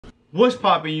What's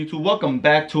poppin', YouTube? Welcome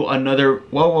back to another.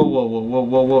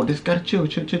 Whoa. This gotta chill.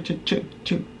 The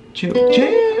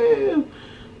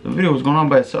video was going on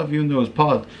by itself, even though it was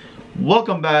paused.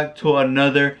 Welcome back to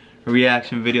another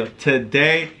reaction video.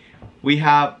 Today we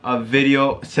have a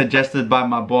video suggested by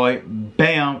my boy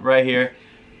Bam right here.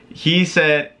 He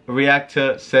said react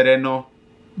to Sereno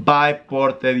by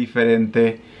Porte Diferente. You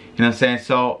know what I'm saying?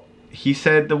 So he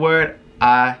said the word,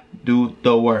 I do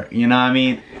the work. You know what I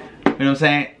mean? You know what I'm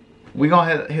saying? We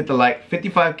gonna hit the like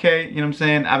 55K, you know what I'm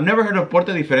saying? I've never heard of Porte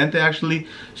Diferente actually.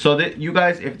 So that you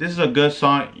guys, if this is a good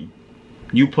song,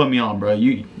 you put me on, bro.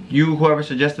 You whoever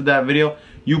suggested that video,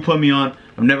 you put me on.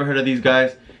 I've never heard of these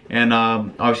guys, and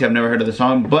obviously I've never heard of the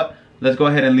song, but let's go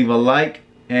ahead and leave a like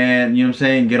and, you know what I'm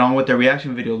saying, get on with the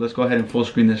reaction video. Let's go ahead and full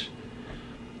screen this,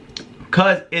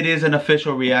 cause it is an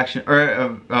official reaction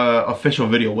or official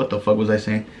video. What the fuck was I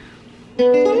saying?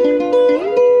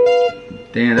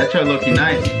 Damn, that shit looking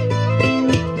nice. Damn.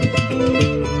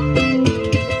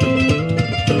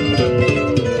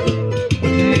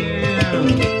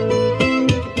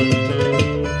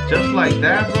 Just like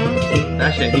that, bro.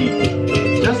 That shit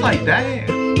heat. Just like that.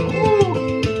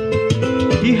 Ooh.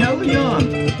 He hella young.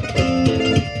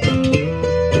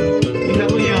 He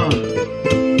hella young.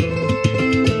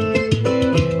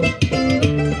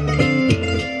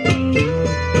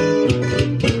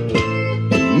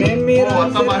 Oh, I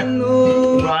thought I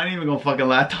ain't even gonna fucking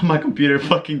laugh. I thought my computer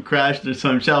fucking crashed or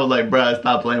some shit. I was like, bro,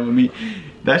 stop playing with me.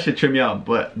 That shit tripped me out.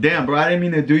 But damn, bro, I didn't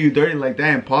mean to do you dirty like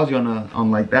that and pause you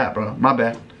on like that, bro. My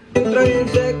bad. Oh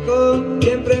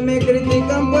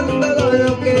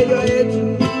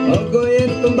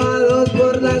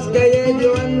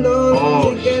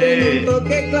shit.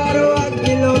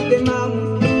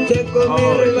 Oh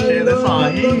shit, that's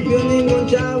on heat.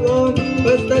 I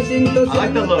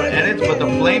like the little edits, but the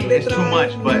flame is too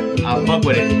much, but I'll fuck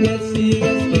with it.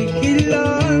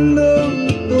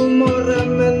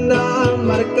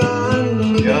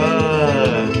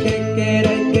 Yeah.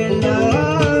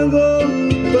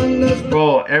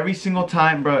 Bro, every single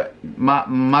time, bro,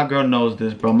 my girl knows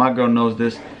this, bro. My girl knows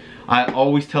this. I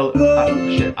always tell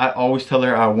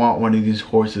her I want one of these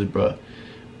horses, bro.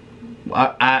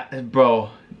 Bro,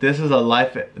 this is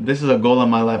a goal in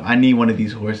my life. I need one of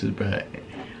these horses, bro.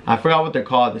 I forgot what they're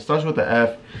called. It starts with the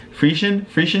F. Frisian?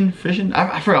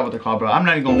 I forgot what they're called, bro. I'm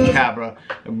not even gonna cap, bro.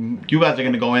 You guys are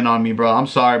gonna go in on me, bro. I'm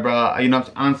sorry, bro. You know,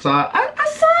 I'm sorry. I'm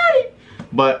sorry.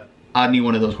 But I need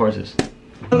one of those horses.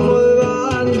 Porte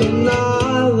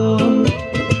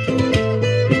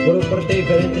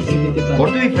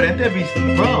Diferente,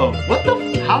 bro. What the?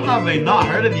 How have I not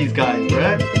heard of these guys,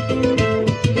 bro?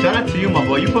 Shout out to you, my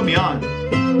boy. You put me on.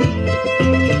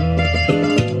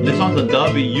 This one's a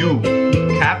W.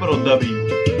 Capital W.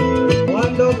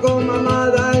 Cuando con mamá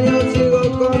daño sigo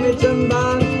con mi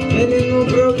chamba. En ningún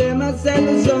problema se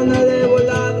soluciona de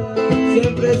volada.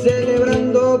 Siempre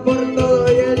celebrando por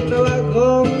todo y el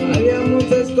trabajo. Había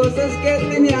muchas cosas que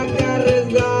tenía que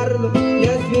arriesgarlo.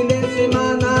 Ya es fin de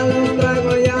semana, los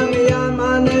tragos ya me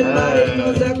llaman. El party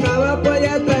no se acaba, pues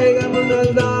ya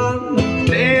traigámonos dando.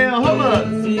 Damn, hold up.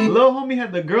 Lil homie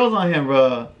had the girls on him,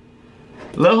 bro.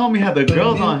 Lil homie had the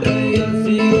girls on him.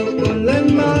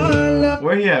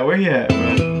 Where he at, bro?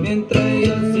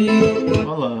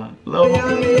 Hold on. Lil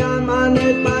homie.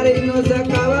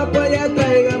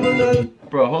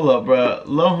 Bro, hold up, bro.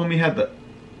 Lil homie had the...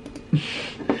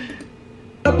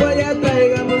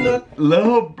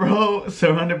 Lil bro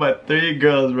surrounded by 3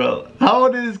 girls, bro. How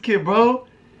old is this kid, bro?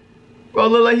 Bro,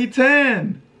 look like he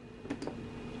 10.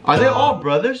 Are they all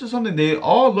brothers or something? They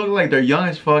all look like they're young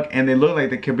as fuck, and they look like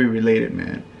they could be related,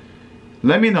 man.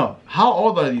 Let me know. How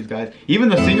old are these guys? Even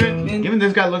the singer, even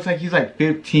this guy looks like he's like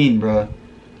 15, bro.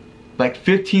 Like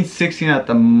 15, 16 at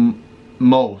the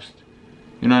most.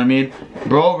 You know what I mean?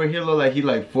 Bro over here look like he's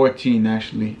like 14,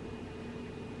 actually.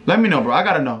 Let me know, bro. I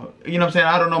gotta know. You know what I'm saying?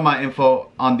 I don't know my info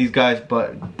on these guys,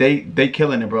 but they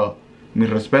killing it, bro.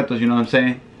 Mis respetos, you know what I'm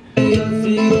saying?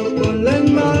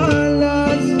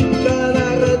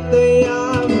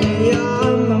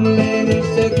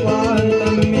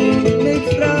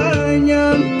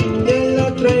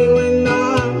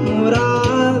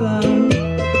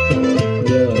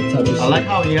 I like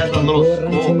how he has a little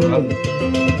skull, bro.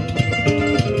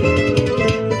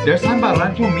 There's time by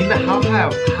Rancho Humilde. How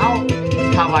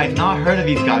have I not heard of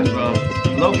these guys, bro?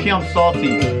 Low key, I'm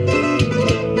salty.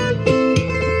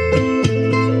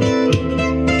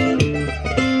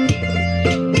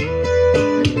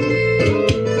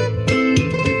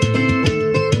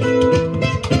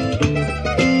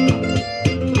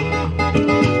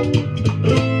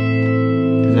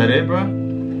 Is that it, bro?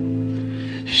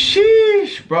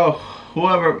 Sheesh, bro.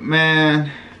 Whoever,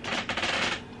 man.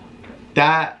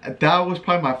 that was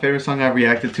probably my favorite song I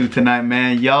reacted to tonight,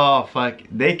 man. Y'all, fuck,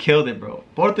 they killed it, bro.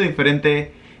 Porte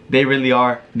Diferente, they really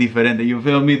are diferente. You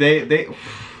feel me?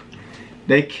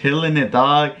 They killing it,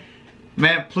 dog.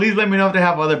 Man, please let me know if they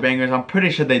have other bangers. I'm pretty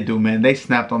sure they do, man. They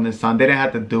snapped on this song. They didn't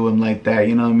have to do them like that,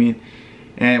 you know what I mean?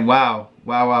 And wow.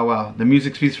 The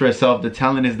music speaks for itself. The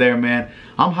talent is there, man.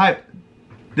 I'm hyped.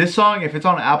 This song, if it's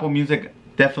on Apple Music,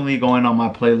 definitely going on my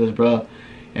playlist, bro.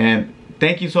 And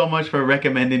thank you so much for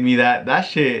recommending me that. That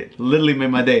shit literally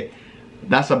made my day.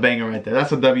 That's a banger right there.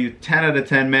 That's a W. 10 out of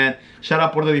 10, man. Shout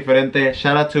out Porte Diferente.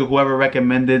 Shout out to whoever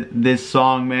recommended this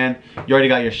song, man. You already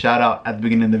got your shout out at the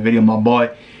beginning of the video, my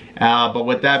boy. But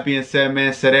with that being said,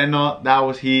 man, Sereno, that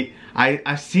was heat.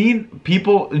 I've seen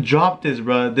people drop this,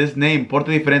 bro. This name, Porte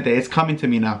Diferente. It's coming to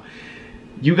me now.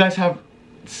 You guys have...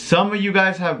 Some of you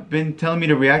guys have been telling me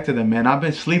to react to them, man. I've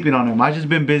been sleeping on them. I just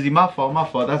been busy. My fault.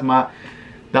 That was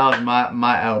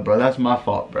my L, bro. That's my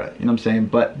fault, bro. You know what I'm saying?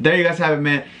 But there you guys have it,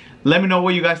 man. Let me know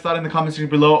what you guys thought in the comment section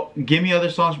below. Give me other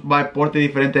songs by Porte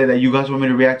Diferente that you guys want me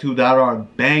to react to that are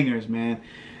bangers, man.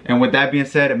 And with that being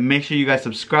said, make sure you guys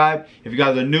subscribe. If you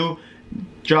guys are new,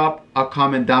 drop a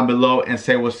comment down below and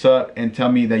say what's up and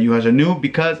tell me that you guys are new,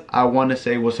 because I want to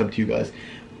say what's up to you guys.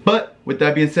 But with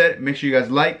that being said, make sure you guys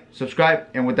like, subscribe,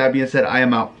 and with that being said, I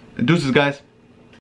am out. Deuces, guys.